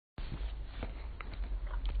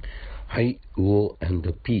はい、war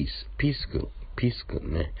and peace。ピース君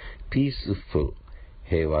ね。peaceful、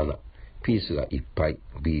平和な。ピースがいっぱい。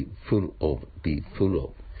be full of。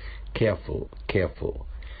careful、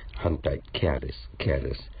反対。careless。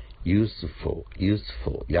useful、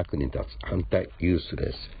役に立つ。反対。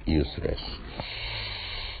useless。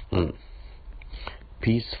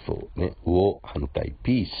peaceful ね。war 反対。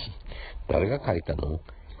peace。誰が書いたの？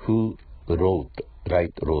 Who wrote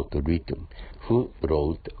written。 Who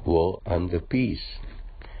wrote war and peace？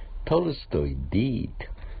 トルストイ did。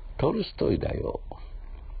 トルストイだよ。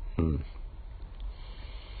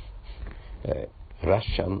ラ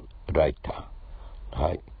シャンライター。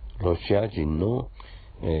はい。ロシア人の、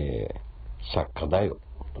作家だよ。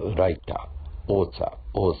ライター。オーサ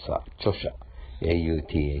ー、著者。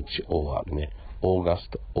AUTHOR ね。オーガ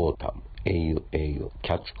スト、オータム。AU、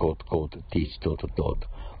キャッチコート、ティーチトート、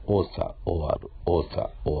オーサー、OR。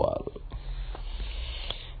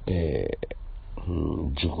10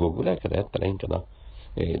個ぐらいからやったらいいんかな。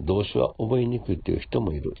動詞は覚えにくいっていう人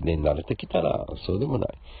もいる。で、慣れてきたらそうでもない。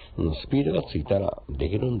スピードがついたらで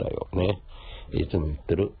きるんだよね。いつも言っ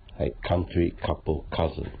てる。はい。country, couple,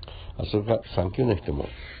 cousin。それから3級の人も、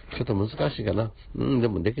ちょっと難しいかな。で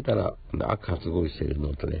もできたら、悪発語している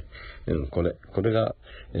のとね。これが、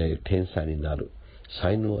天才になる。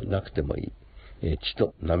才能はなくてもいい。血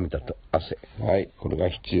と涙と汗。はい。これが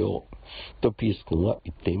必要。と、ピース君は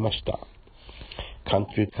言っていました。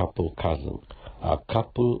country, couple, cousin。A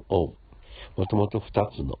couple of。もともと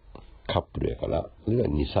2つのカップルやから、それが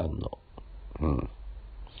2、3の。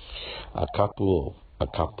A couple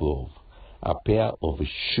of。A pair of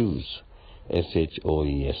shoes.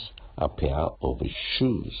 SHOES. A pair of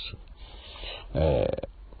shoes.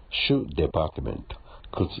 シュデパートメント。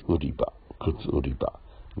靴売り場。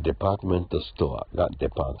デパートメントストアがデ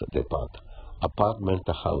パート。アパートメン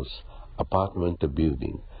トハウス。アパートメントビルディ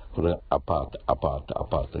ング。これがアパー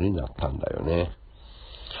トになったんだよね。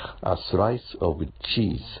A slice of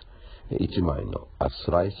cheese。1枚の。A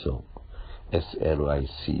slice of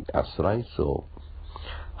SLIC。A slice of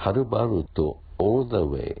はるばると all the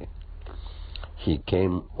way。 He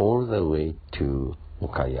came all the way to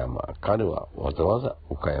岡山。彼はわざわざ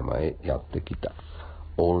岡山へやってきた。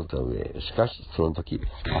all the way。 しかしその時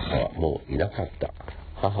母はもういなかった。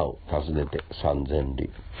母を訪ねて3000里。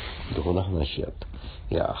どこの話やった？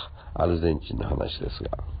いや、アルゼンチンの話です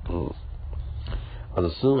が。as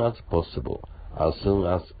soon as possible。 as soon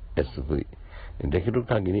as SV。 できる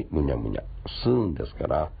限りむにゃ。soon ですか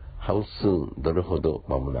ら、How soon？ どれほど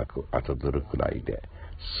間もなく、あとどれくらいで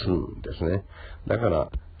soon ですね。だか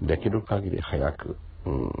らできる限り早く、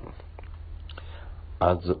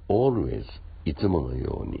as always いつもの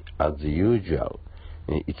ように、as usual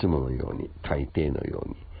いつものように、大抵のよう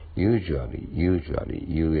に、usually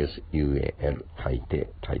USUAL 大抵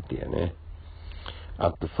やね。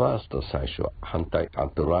at first 最初は、反対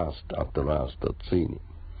at last ついに、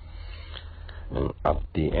at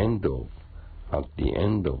the end of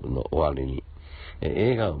の終わりに、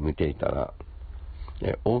映画を見ていたら、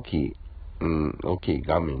大きい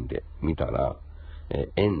画面で見たら、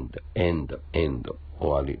end 終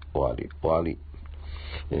わり、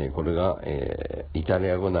これが、イタリ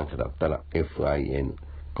ア語なんかだったら FIN。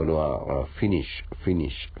 これはフィニッシ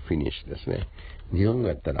ュですね。日本語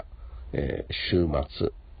やったら、週末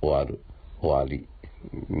終わり、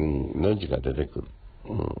の字が出てくる。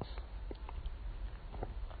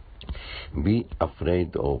be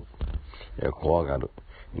afraid of 怖がる。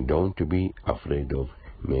 don't be afraid of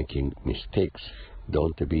making mistakes。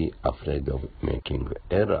 don't be afraid of making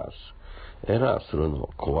errors。 エラーするのを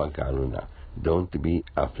怖がるな。 don't be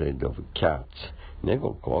afraid of cats。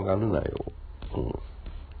 猫怖がるなよ。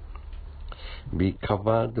be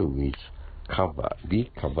covered with be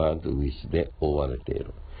covered with で覆われてい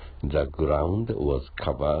る。 the ground was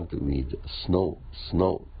covered with snow。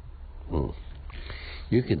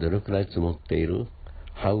 雪どれくらい積もっている？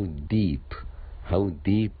 How deep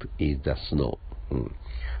is the snow？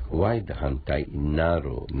 wide 反対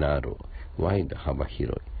narrow。 wide 幅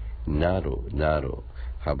広い。narrow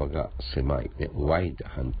幅が狭い、ね、wide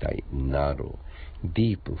反対 narrow。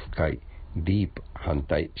 deep 深い。deep 反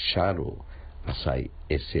対 shallow 浅い。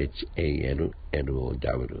SHALLOW。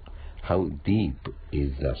 How deep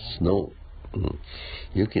is the snow？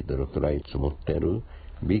 雪どれくらい積もってる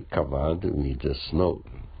？Be covered with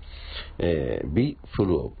snow。be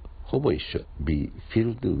full of ほぼ一緒。be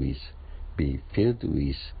filled with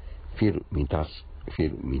fill 満たす。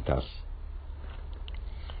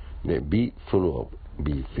で be full of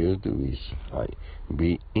be filled with、はい、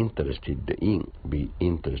be interested in be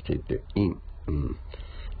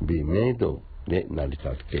made of で成り立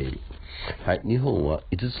っている。はい、日本は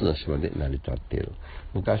5つの島で成り立っている。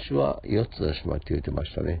昔は4つの島って言ってま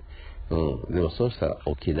したね。でもそうしたら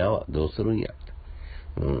沖縄どうするんや。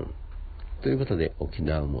ということで沖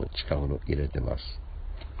縄も近頃入れてます。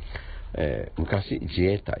昔自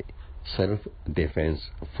衛隊、セルフディフェン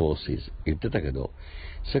スフォーシズ言ってたけど、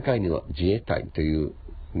世界には自衛隊という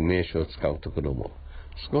名称を使うところも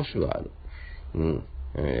少しはある。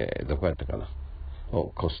どこやったかな。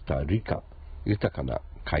コスタリカ、豊かな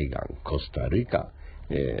海岸、コスタリカ、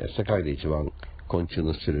世界で一番昆虫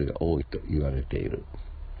の種類が多いと言われている。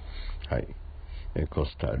はい。コ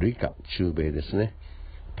スタリカ、中米ですね。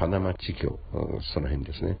パナマ地峡、その辺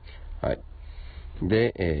ですね。はい。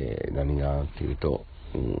で、何がっていうと、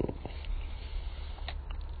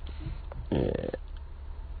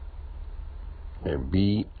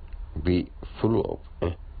be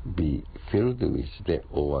filled with で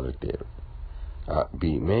覆われている。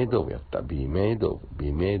be made of やった。be made of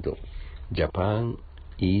Japan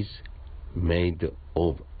is made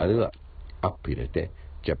of あるいはアップ入れて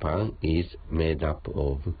Japan is made up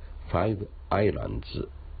of 5 islands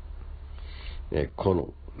こ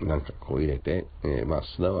のなんかこう入れて、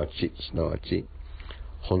すなわち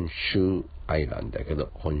本州アイランドだけど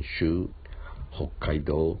本州、北海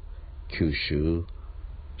道、九州、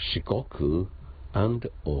四国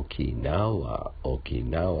and 沖縄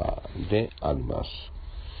であります。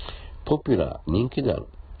popular 人気である。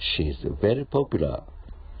She is very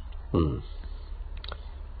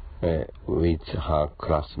popular、with her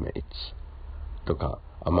classmates とか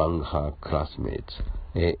among her classmates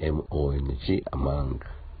among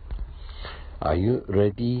Are you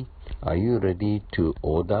ready to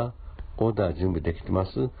order? オーダー準備できてま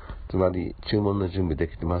す？つまり注文の準備で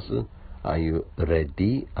きてます？ Are you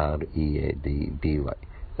ready? R-E-A-D-Y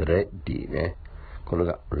ready ね。これ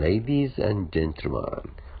が ladies and gentlemen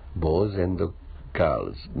boys and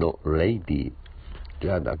girls の lady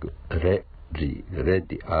じゃなく ready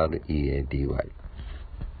R-E-A-D-Y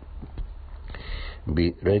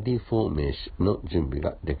be ready for 名詞の準備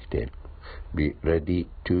ができている。be ready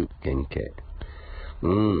to 原型。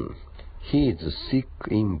He is sick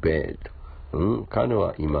in bed. 彼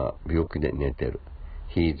は今病気で寝てる。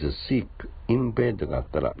He is sick in bed があっ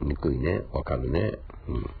たらにくいね。わかるね。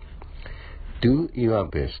Do your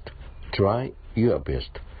best. Try your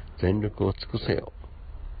best. 全力を尽くせよ。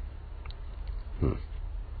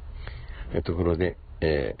ところで、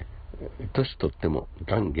年取っても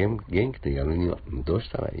元気でやるにはどうし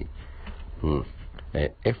たらいい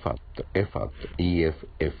？effort,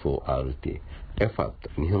 E-F-F-O-R-T effort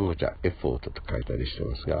日本語じゃエフォートと書いたりして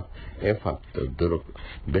ますが effort 努力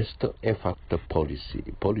best effort policy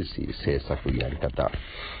政策やり方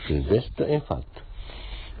best effort、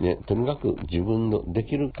とにかく自分ので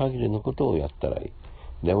きる限りのことをやったらい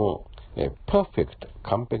い。でも、perfect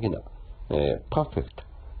完璧な、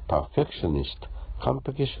perfectionist 完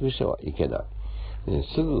璧主義者はいけない。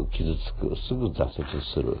すぐ傷つく、すぐ挫折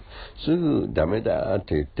する、すぐダメだ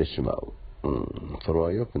と言ってしまう。それ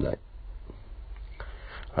は良くない。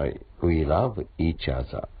はい。We love each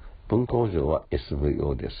other。文法上は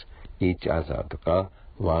SVO です。each other とか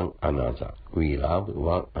one another。We love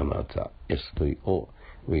one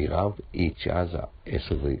another。SVO。We love each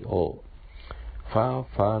other。SVO。far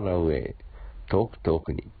away。遠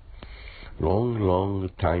くに。long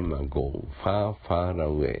time ago。far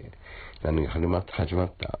away。何が始ま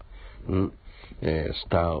った、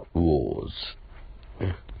Star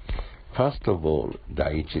Wars。First of all、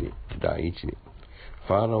第一に。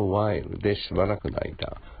For a while でしばらくの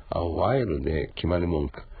間。A while で決まり文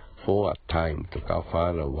句。For a time とか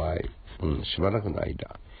For a while、しばらくの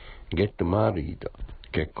間。Get married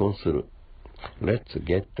結婚する。Let's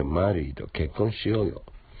get married 結婚しようよ。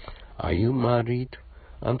Are you married?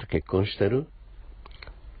 あんた結婚してる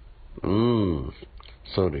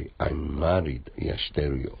？Sorry, I'm married. いや、して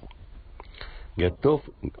るよ。get off,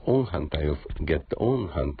 on 反対 off, get on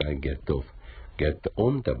反対 get off, get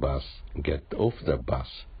on the bus, get off the bus,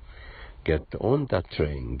 get on the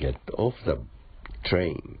train, get off the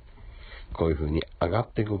train。こういうふうに上が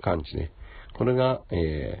っていく感じね。これが、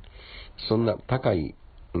そんな高い、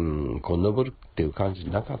こう登るっていう感じ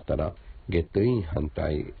なかったら、get in 反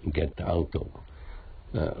対 get out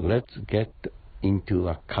of、let's get into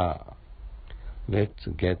a car。Let's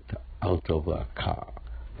get out of a car.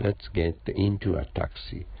 Let's get into a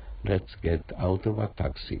taxi. Let's get out of a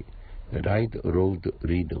taxi. Ride, road,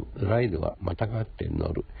 ride はまたがって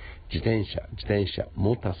乗る。自転車、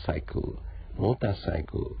モーターサイクル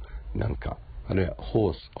なんか、あるいはホ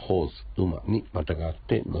ース、馬にまたがっ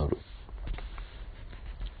て乗る。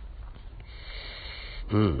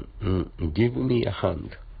Give me a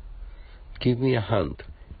hand. give me a hand,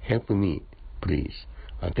 help me, please.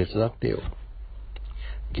 手伝ってよ。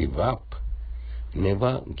give up,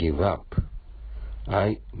 never give up.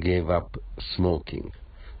 I gave up smoking.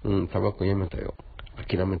 タバコやめたよ。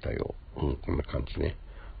諦めたよ。こんな感じね。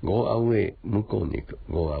go away, 向こうに行く。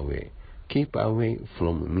go away. keep away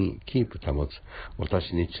from me. keep 保つ。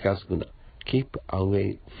私に近づくな。keep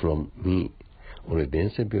away from me. 俺、伝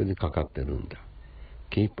染病にかかってるんだ。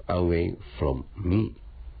keep away from me.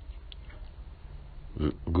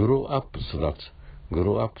 grow up 育つ。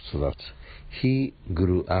grow up 育つ。he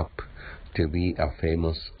grew up to be a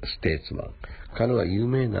famous statesman. 彼は有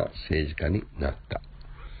名な政治家になった。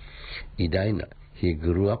偉大な。He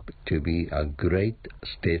grew up to be a great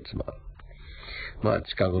statesman. まあ、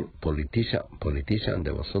近頃、ポリティシャン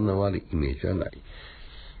ではそんな悪いイメージはない。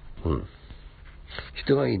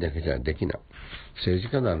人がいいだけじゃできない。政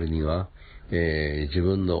治家になるには、自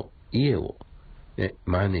分の家を、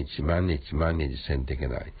マネージせんといけ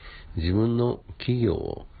ない。自分の企業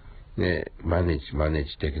を、マネー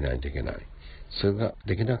ジできないといけない。それが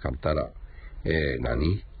できなかったら、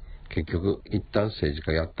結局、一旦政治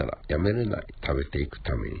家やったらやめれない。食べていく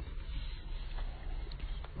ために。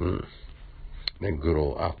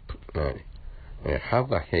grow up.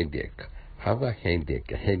 have a headache. have a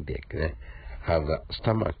headache ね。have a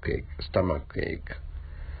stomach ache.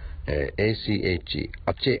 ACH.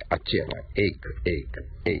 あっちやない。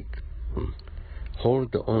ache.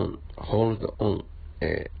 hold on.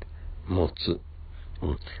持つ。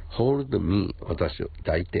hold me. 私を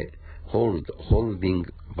抱いて。holding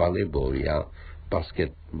バレーボールやバスケ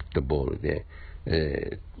ットボールで、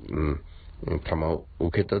球を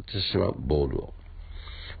受け取ってしまうボールを。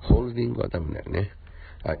ホールディングはダメだよね。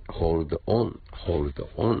はい、hold on。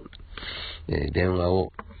電話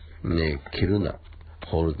を、切るな。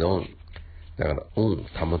hold on。だから、保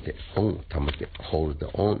て。hold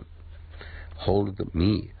on。hold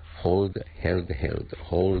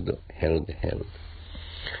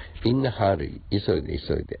me。held。in a hurry 急い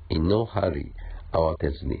で in no hurry 慌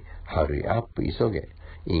てずに hurry up 急げ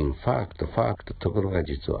in fact ところが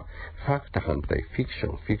実は fact 反対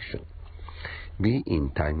fiction be in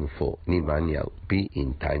time for に間に合う be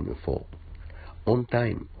in time for on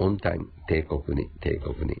time 帝国に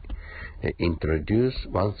introduce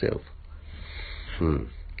oneself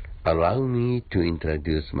allow me to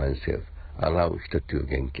introduce myself allow 人という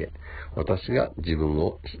原型私が自分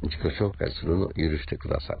を自己紹介するのを許してく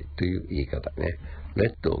ださいという言い方ね。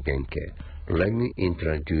let を原型。Let me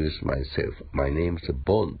introduce myself. My name is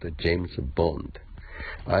Bond, James Bond.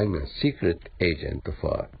 I'm a secret agent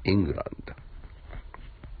for England.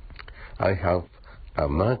 I have a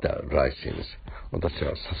murder license. 私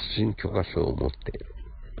は殺人許可証を持っている。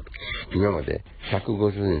今まで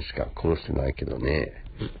150人しか殺してないけどね。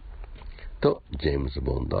と、ジェームズ・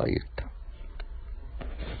ボンドは言った。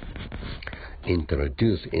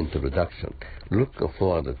introduce, introduction, look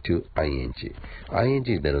forward to ing.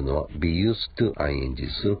 ing 出るのは be used to ing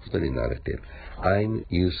することに慣れている。I'm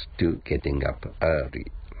used to getting up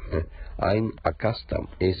early. I'm accustomed,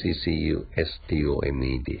 A-C-C-U-S-T-O-M-E-D.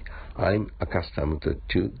 I'm accustomed to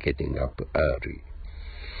getting up early.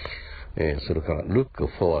 それから look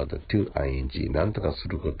forward to ing 何とかす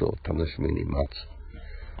ることを楽しみに待つ。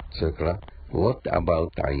それからWhat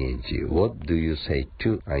about ing? What do you say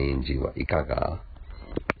to ing はいかが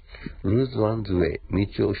Lose one's way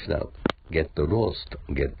道を失う Get lost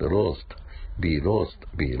Be lost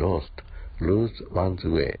Lose one's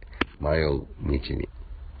way 迷う道に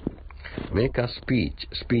Make a speech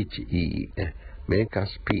いい Make a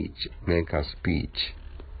speech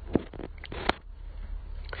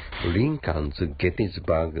Lincoln's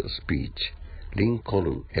Gettysburg speechリンコ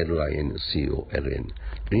ルン L-I-N-C-O-L-N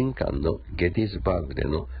リンカンのゲティズバーグで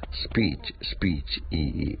のスピーチ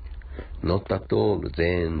E.E. Not at all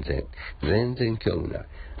全然興味ない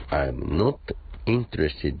I'm not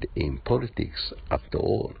interested in politics at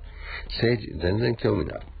all 政治全然興味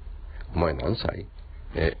ないお前何歳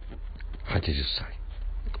80歳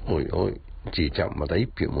おいじいちゃんまだ1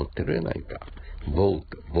票持ってるやないか Vote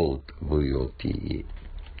V-O-T-E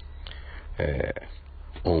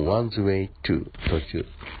on one's way to 途中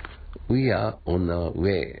We are on our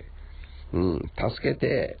way 助け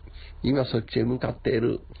て今そっちへ向かってい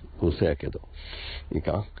る嘘やけどいい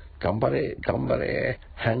か頑張れ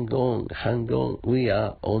Hang on We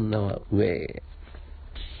are on our way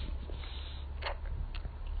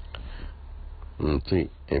次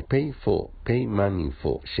Pay money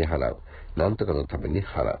for 支払うなんとかのために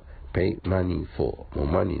払う Pay money for もう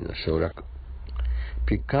マニーの省略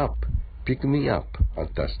Pick me up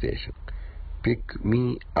at the station. Pick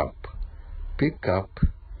me up. Pick up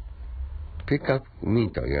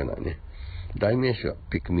me とは言わないね。代名詞は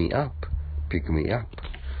pick me up。例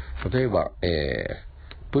えば、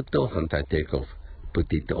put on 反対 take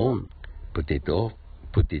off。put it on。put it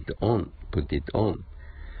off。put it on。put it on。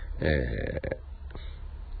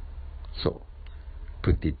そう。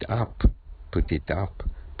put it up。put it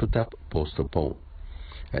up。put up postpone。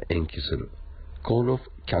延期する。call off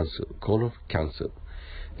cancel。call off cancel。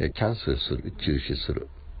キャンセルする。中止する。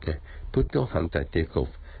put on 反対 take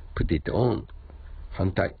off。put it on。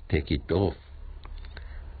反対 take it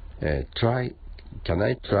off。Can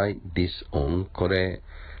I try this on? これ、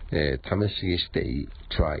試し着していい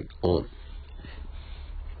 ?try on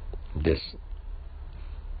です。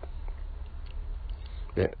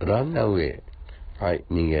で、run away。はい、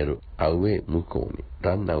逃げる。away 向こうに。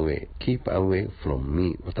run away。keep away from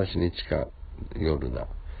me。私に近寄るな。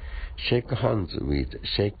shake hands with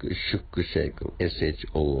shake, shook, shake,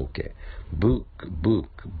 shook。book,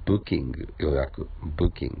 booking 予約。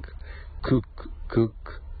booking。cook,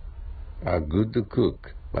 a good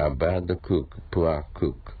cook, a bad cook, poor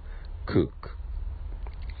cook, cook。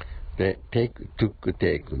で、take, took,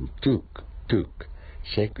 taken, took,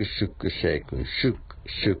 shake, shook, shaken,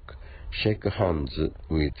 shook。shake hands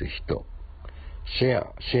with 人。share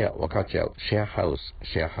分かち合う。share house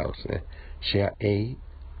ね。share A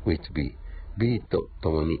with B と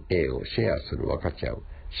共に A をシェアする。分かち合う。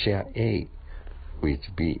share A with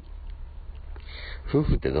B。夫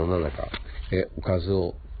婦ってどんな中？おかず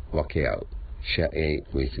を分け合う。share A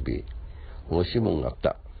with B。美味しいもんがあっ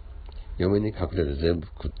た。嫁に隠れて全部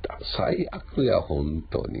食った。最悪や、本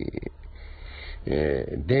当に。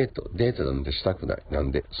デートなんてしたくない。なん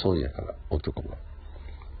で損やから、男も。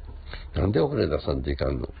なんで遅れ出さんといか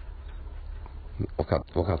んの？わかっ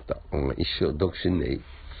た。一生独身でいい。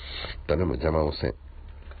誰も邪魔をせん。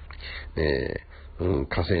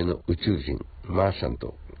火星の宇宙人、マーシャン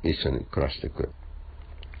と一緒に暮らしてくれ。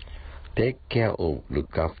take care of, look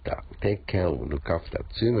after。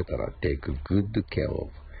強めたら take good care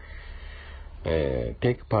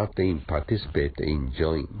of。take part in, participate in,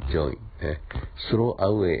 join。throw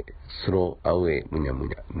away、むにゃむ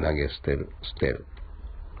にゃ、投げ捨てる。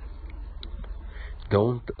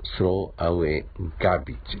don't throw away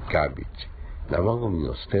garbage。生ゴミ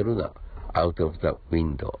を捨てるな。out of the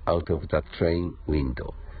window、out of the train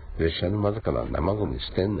window。列車の窓から生ゴミ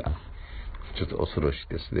捨てんな。ちょっと恐ろしい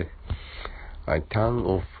ですね。turn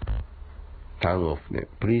off ね。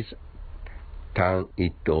please turn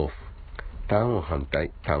it off。turn on 反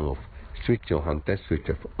対、turn off。スイッチオン反対、スイッ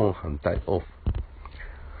チオフ。オン反対、オフ。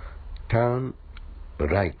turn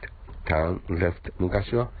right、turn left。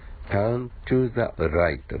昔は turn to the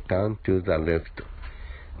right、turn to the left。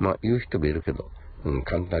まあ言う人もいるけど、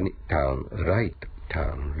簡単に turn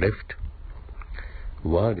right、turn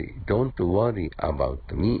left。worry、don't worry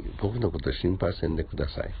about me。僕のこと心配せんでくだ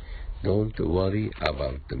さい。don't worry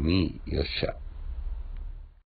about me。よっしゃ。